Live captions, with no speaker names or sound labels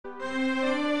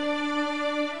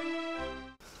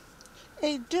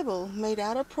dibble made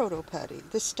out of Proto-Putty.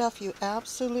 The stuff you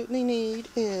absolutely need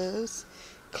is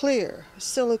clear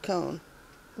silicone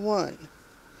 1,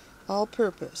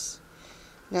 all-purpose.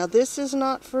 Now this is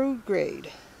not food grade,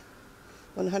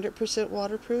 100%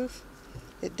 waterproof.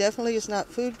 It definitely is not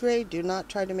food grade. Do not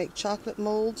try to make chocolate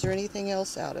molds or anything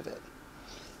else out of it.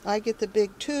 I get the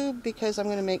big tube because I'm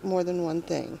going to make more than one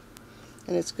thing.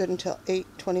 And it's good until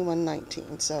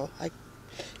 8/21/19, so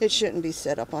it shouldn't be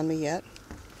set up on me yet.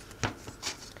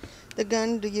 The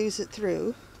gun to use it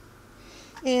through.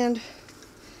 And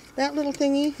that little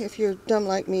thingy, if you're dumb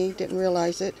like me, didn't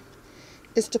realize it,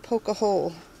 is to poke a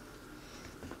hole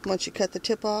once you cut the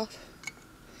tip off.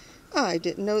 I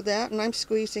didn't know that, and I'm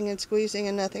squeezing and squeezing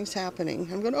and nothing's happening.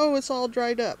 I'm going, oh, it's all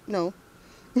dried up. No.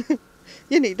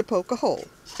 You need to poke a hole.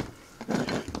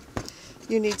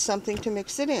 You need something to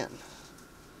mix it in.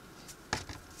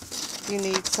 You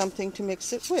need something to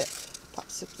mix it with.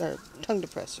 Or tongue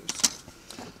depressors.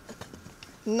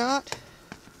 Not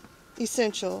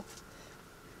essential.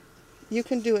 You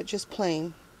can do it just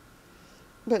plain,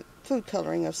 but food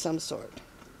coloring of some sort.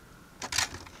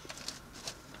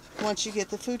 Once you get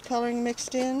the food coloring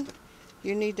mixed in,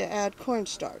 you need to add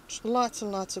cornstarch. Lots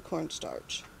and lots of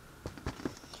cornstarch.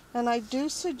 And I do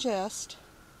suggest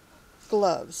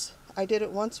gloves. I did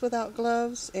it once without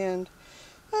gloves, and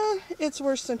it's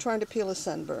worse than trying to peel a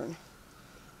sunburn.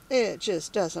 It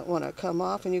just doesn't want to come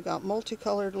off, and you got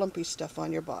multicolored lumpy stuff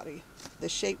on your body. The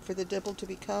shape for the dibble to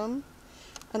become.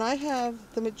 And I have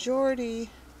the majority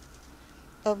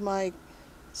of my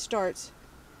starts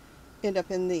end up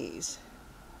in these.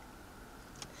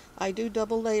 I do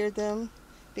double layer them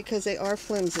because they are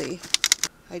flimsy.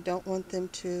 I don't want them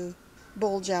to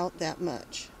bulge out that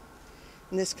much.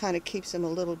 And this kind of keeps them a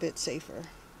little bit safer.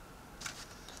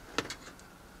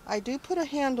 I do put a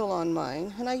handle on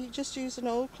mine, and I just use an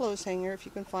old clothes hanger if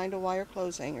you can find a wire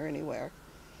clothes hanger anywhere.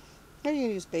 Or you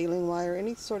can use baling wire,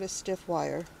 any sort of stiff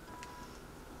wire.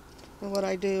 And what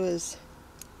I do is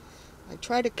I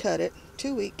try to cut it.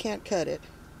 Too weak, can't cut it.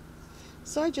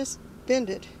 So I just bend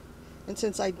it. And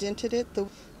since I dented it, the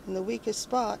weakest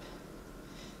spot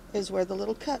is where the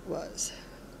little cut was.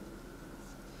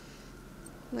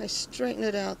 And I straighten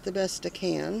it out the best I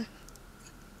can.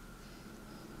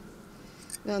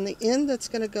 Now on the end that's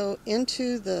going to go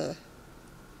into the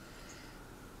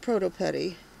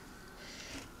Proto-Putty,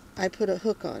 I put a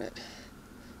hook on it.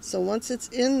 So once it's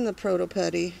in the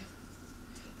Proto-Putty,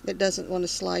 it doesn't want to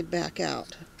slide back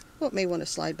out. Well, it may want to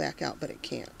slide back out, but it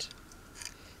can't.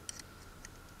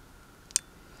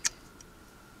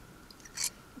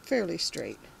 Fairly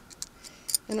straight.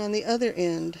 And on the other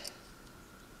end,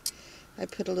 I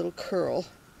put a little curl,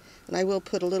 and I will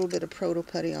put a little bit of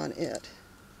Proto-Putty on it.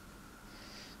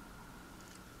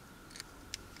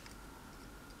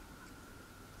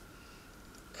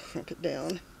 Crimp it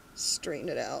down, straighten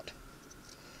it out.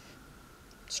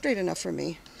 Straight enough for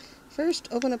me. First,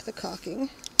 open up the caulking.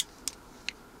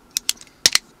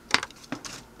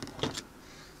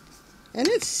 And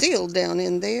it's sealed down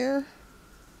in there.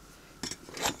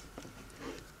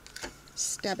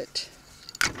 Stab it.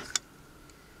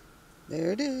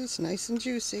 There it is, nice and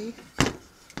juicy.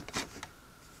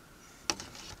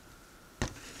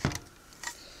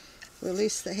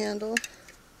 Release the handle.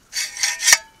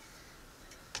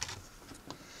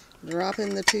 Drop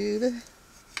in the tube.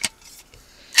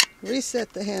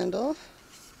 Reset the handle.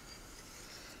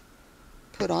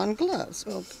 Put on gloves.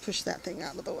 We'll push that thing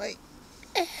out of the way.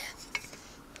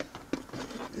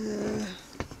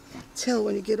 Tell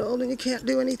when you get old and you can't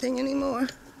do anything anymore.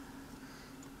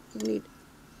 You need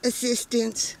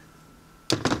assistance.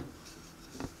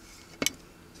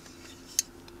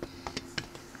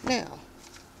 Now,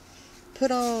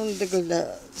 put on the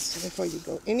gloves before you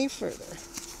go any further.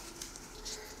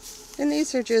 And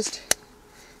these are just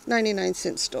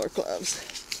 99-cent store gloves.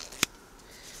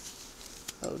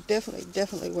 Oh,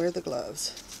 definitely wear the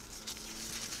gloves.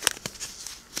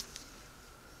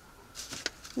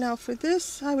 Now for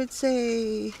this, I would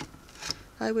say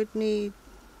I would need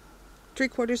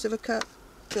 3/4 of a cup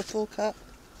to a full cup.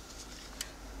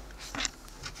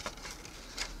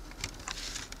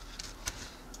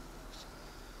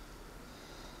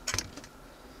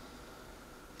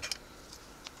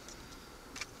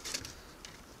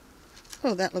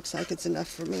 Oh, that looks like it's enough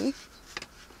for me.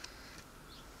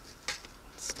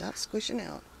 Stop squishing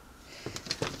out.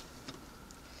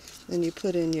 Then you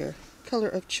put in your color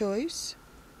of choice.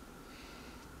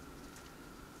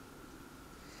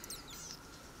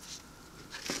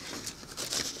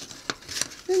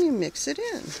 Then you mix it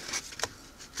in.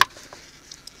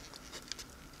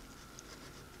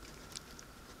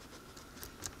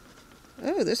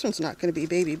 Oh, this one's not going to be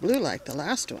baby blue like the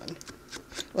last one.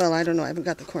 Well, I don't know. I haven't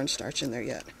got the cornstarch in there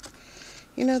yet.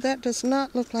 You know, that does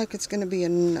not look like it's going to be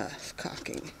enough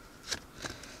caulking.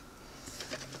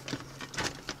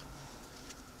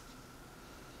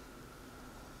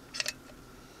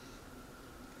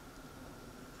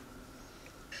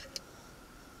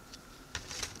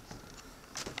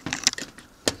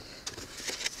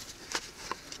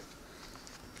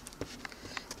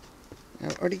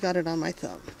 I've already got it on my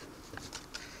thumb.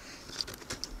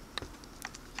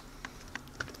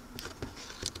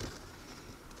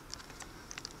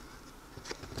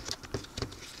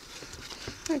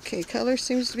 Okay, color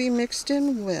seems to be mixed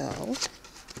in well,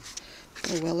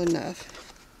 or well enough.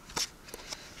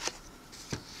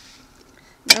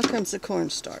 Now comes the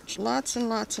cornstarch. Lots and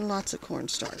lots and lots of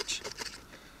cornstarch.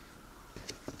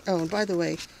 Oh, and by the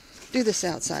way, do this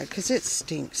outside because it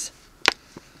stinks.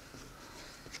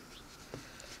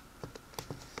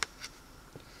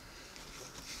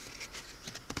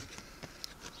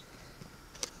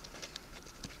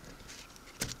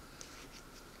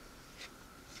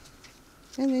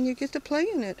 And then you get to play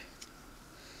in it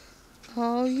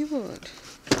all you want.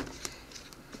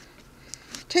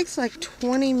 It takes like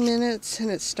 20 minutes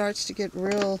and it starts to get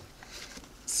real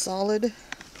solid.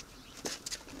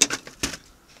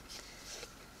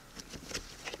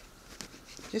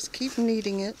 Just keep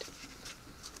kneading it.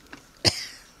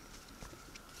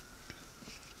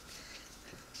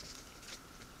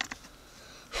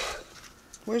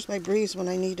 Where's my breeze when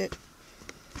I need it?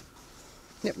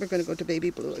 Yep, we're going to go to baby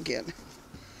blue again.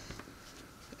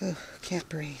 Ugh, can't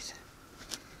breathe.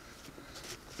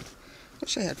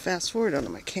 Wish I had fast forward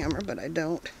on my camera, but I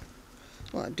don't.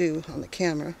 Well, I do on the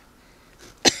camera.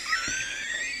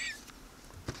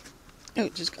 Oh,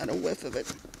 just got a whiff of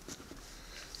it.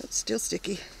 It's still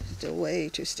sticky. Still way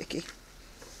too sticky.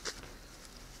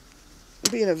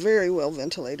 It'll be in a very well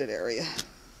ventilated area.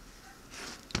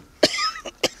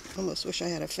 Almost wish I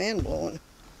had a fan blowing.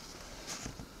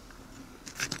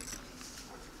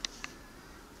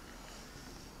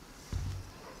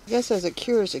 I guess as it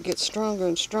cures, it gets stronger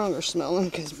and stronger smelling,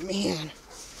 because, man,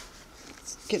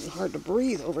 it's getting hard to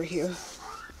breathe over here.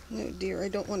 Oh dear, I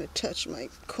don't want to touch my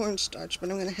cornstarch, but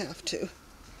I'm going to have to.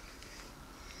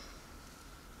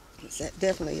 Because that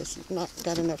definitely has not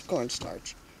got enough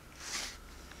cornstarch.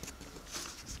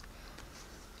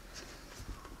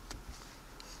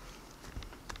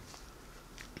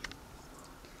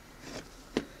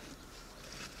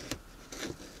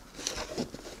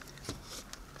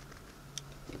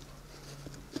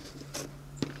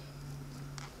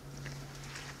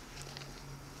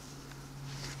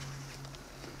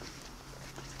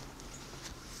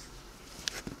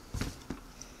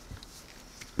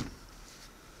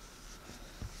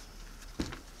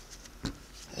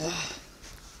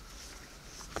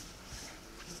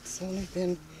 It's only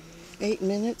been 8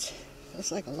 minutes.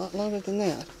 That's like a lot longer than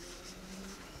that.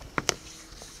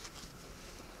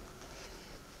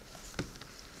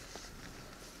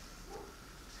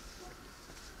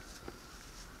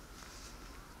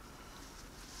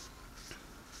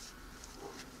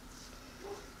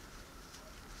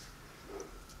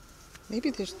 Maybe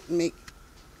there's make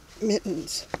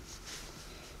mittens,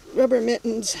 rubber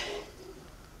mittens.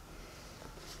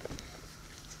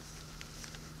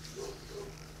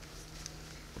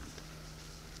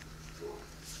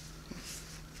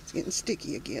 It's getting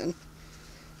sticky again.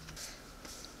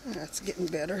 That's getting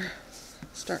better.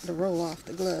 Starting to roll off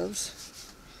the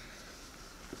gloves.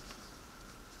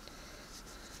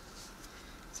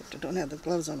 Except I don't have the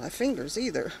gloves on my fingers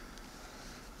either.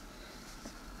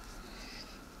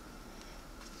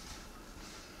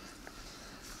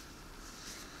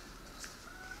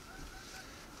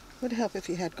 Would help if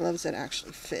you had gloves that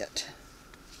actually fit.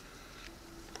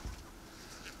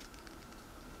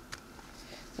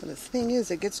 Well, the thing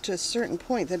is, it gets to a certain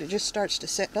point that it just starts to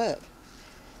set up.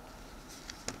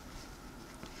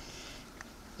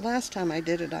 Last time I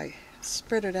did it, I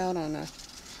spread it out on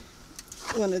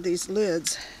one of these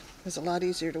lids. It was a lot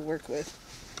easier to work with.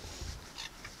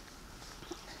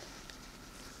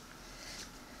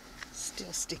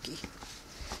 Still sticky.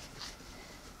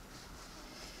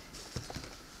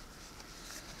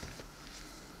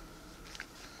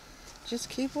 Just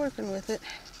keep working with it.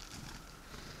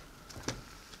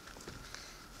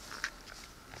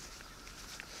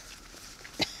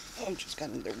 Oh, just got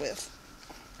another whiff.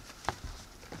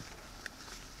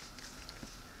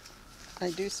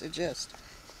 I do suggest,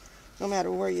 no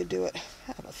matter where you do it,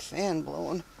 have a fan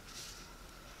blowing.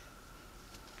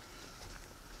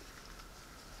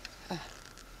 The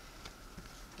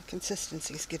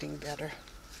consistency is getting better.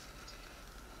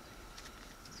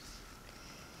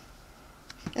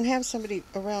 And have somebody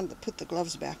around to put the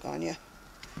gloves back on you.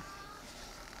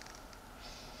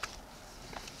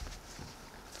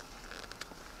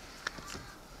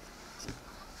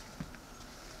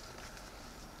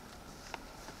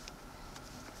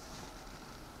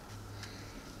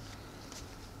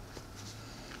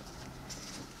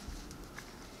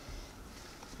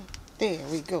 There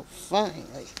we go,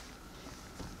 finally.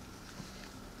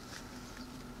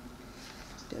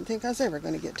 Didn't think I was ever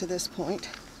going to get to this point.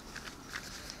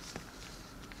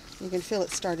 You can feel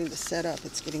it starting to set up.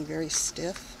 It's getting very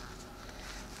stiff.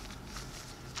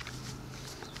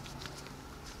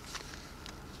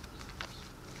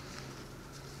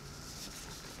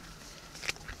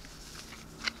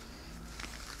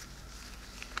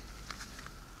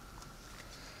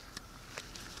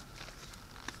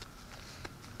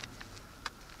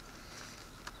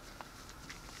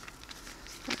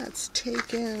 That's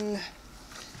taken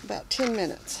about 10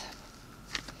 minutes.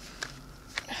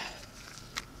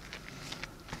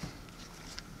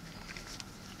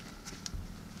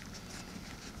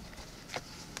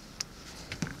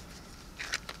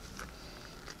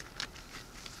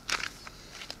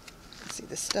 See,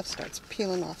 this stuff starts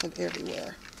peeling off of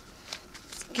everywhere.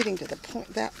 It's getting to the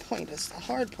point, that point is the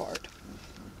hard part.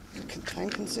 The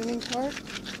time-consuming part.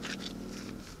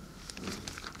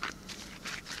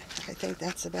 I think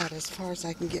that's about as far as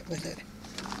I can get with it.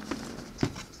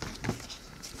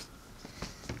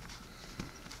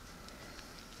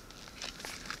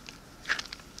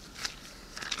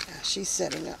 Yeah, she's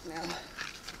setting up now.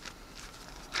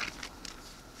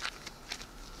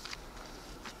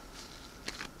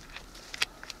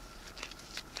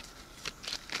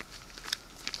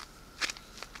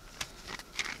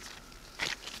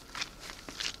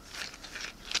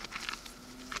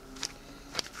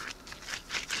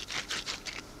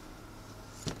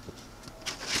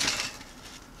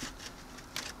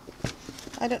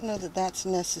 I don't know that that's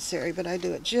necessary, but I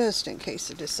do it just in case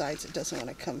it decides it doesn't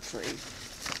want to come free.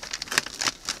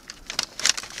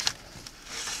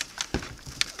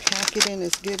 Pack it in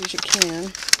as good as you can.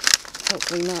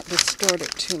 Hopefully not distort it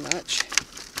too much.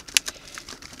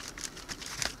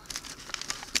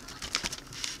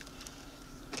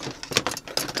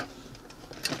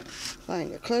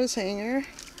 Find your clothes hanger,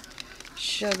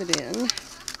 shove it in,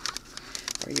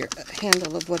 or your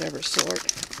handle of whatever sort.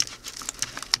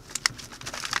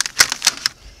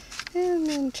 And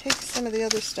then take some of the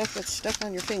other stuff that's stuck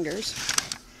on your fingers.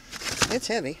 It's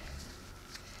heavy.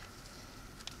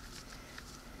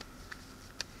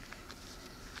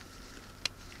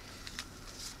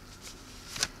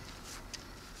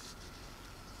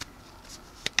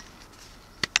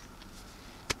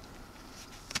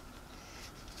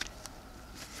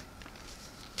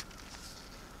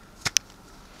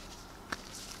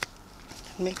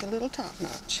 Make a little top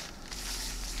notch.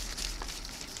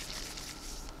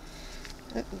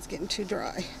 Oh, it's getting too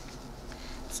dry.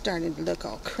 It's starting to look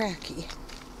all cracky.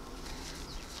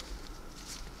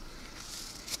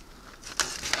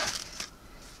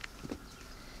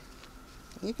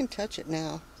 You can touch it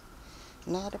now.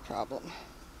 Not a problem.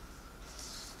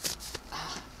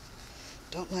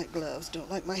 Don't like gloves.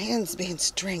 Don't like my hands being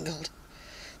strangled.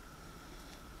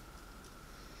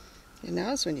 And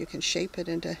now is when you can shape it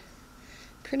into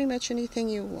pretty much anything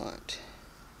you want.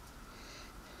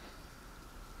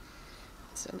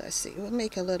 So let's see, we'll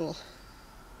make a little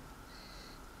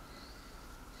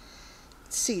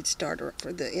seed starter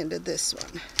for the end of this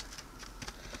one.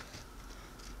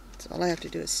 So all I have to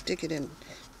do is stick it in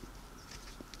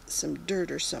some dirt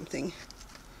or something,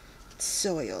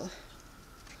 soil,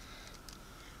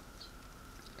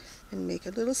 and make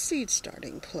a little seed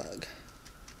starting plug.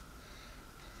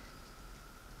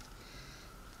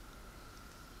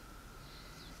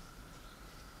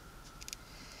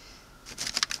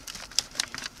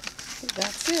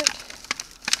 That's it.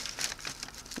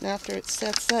 And after it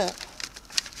sets up,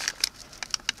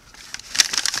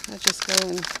 I just go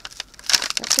and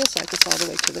that feels like it's all the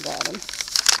way to the bottom.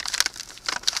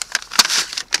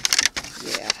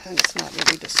 Yeah, and it's not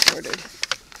really distorted.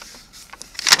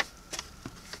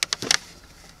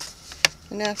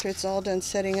 And after it's all done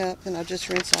setting up, then I'll just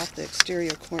rinse off the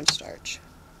exterior cornstarch.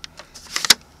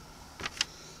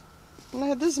 And I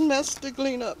have this mess to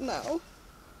clean up now.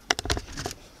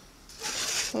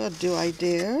 Well, do I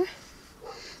dare,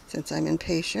 since I'm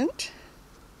impatient?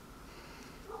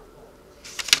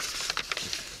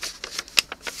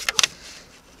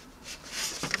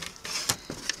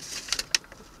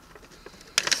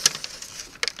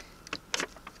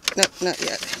 Nope, not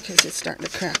yet, because it's starting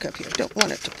to crack up here. Don't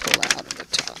want it to pull out of the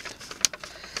top.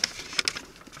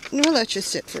 And we'll let you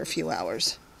sit for a few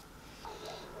hours.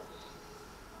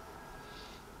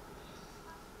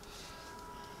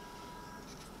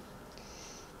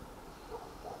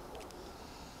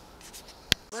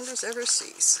 Wonders ever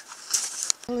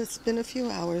cease. Well, it's been a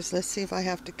few hours. Let's see if I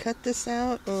have to cut this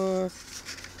out or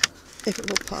if it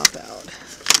will pop out.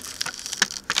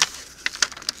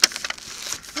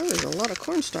 Oh, there's a lot of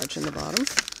cornstarch in the bottom.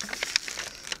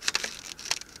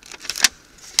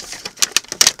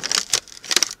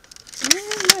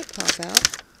 pop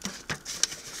out.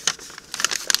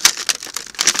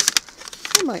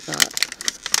 They might not.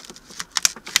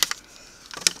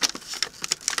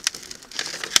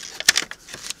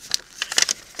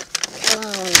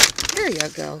 There you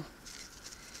go.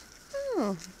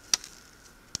 Oh,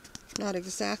 not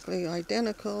exactly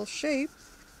identical shape,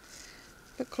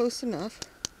 but close enough.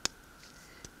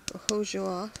 It'll hose you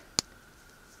off.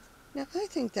 Now I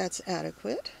think that's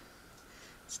adequate.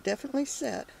 It's definitely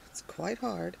set. It's quite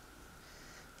hard.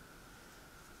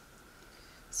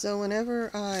 So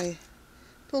whenever I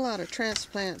pull out a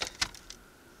transplant,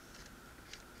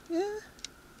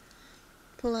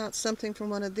 pull out something from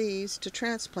one of these to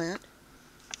transplant,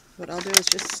 what I'll do is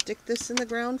just stick this in the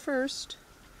ground first,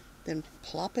 then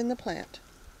plop in the plant.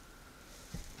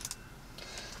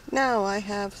 Now I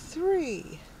have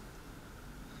 3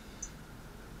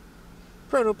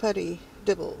 Proto-Putty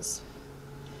dibbles.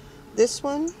 This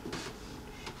one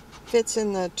fits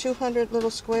in the 200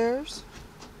 little squares,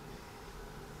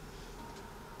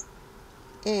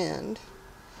 and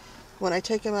when I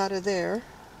take them out of there,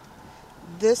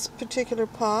 this particular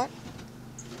pot,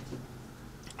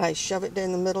 I shove it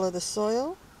in the middle of the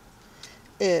soil,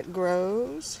 it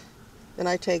grows, then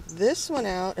I take this one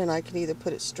out and I can either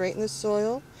put it straight in the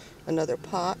soil, another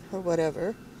pot or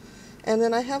whatever, and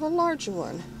then I have a larger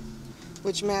one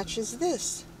which matches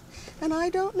this, and I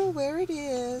don't know where it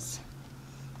is.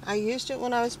 I used it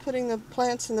when I was putting the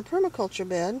plants in the permaculture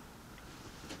bed,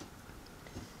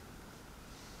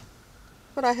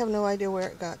 but I have no idea where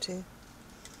it got to.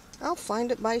 I'll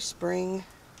find it by spring.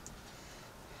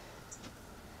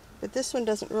 But this one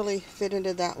doesn't really fit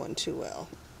into that one too well.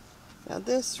 Now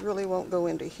this really won't go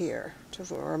into here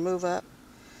or move up.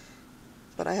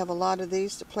 But I have a lot of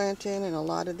these to plant in and a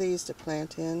lot of these to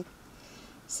plant in.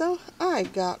 So I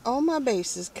got all my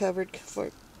bases covered for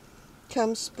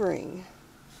come spring.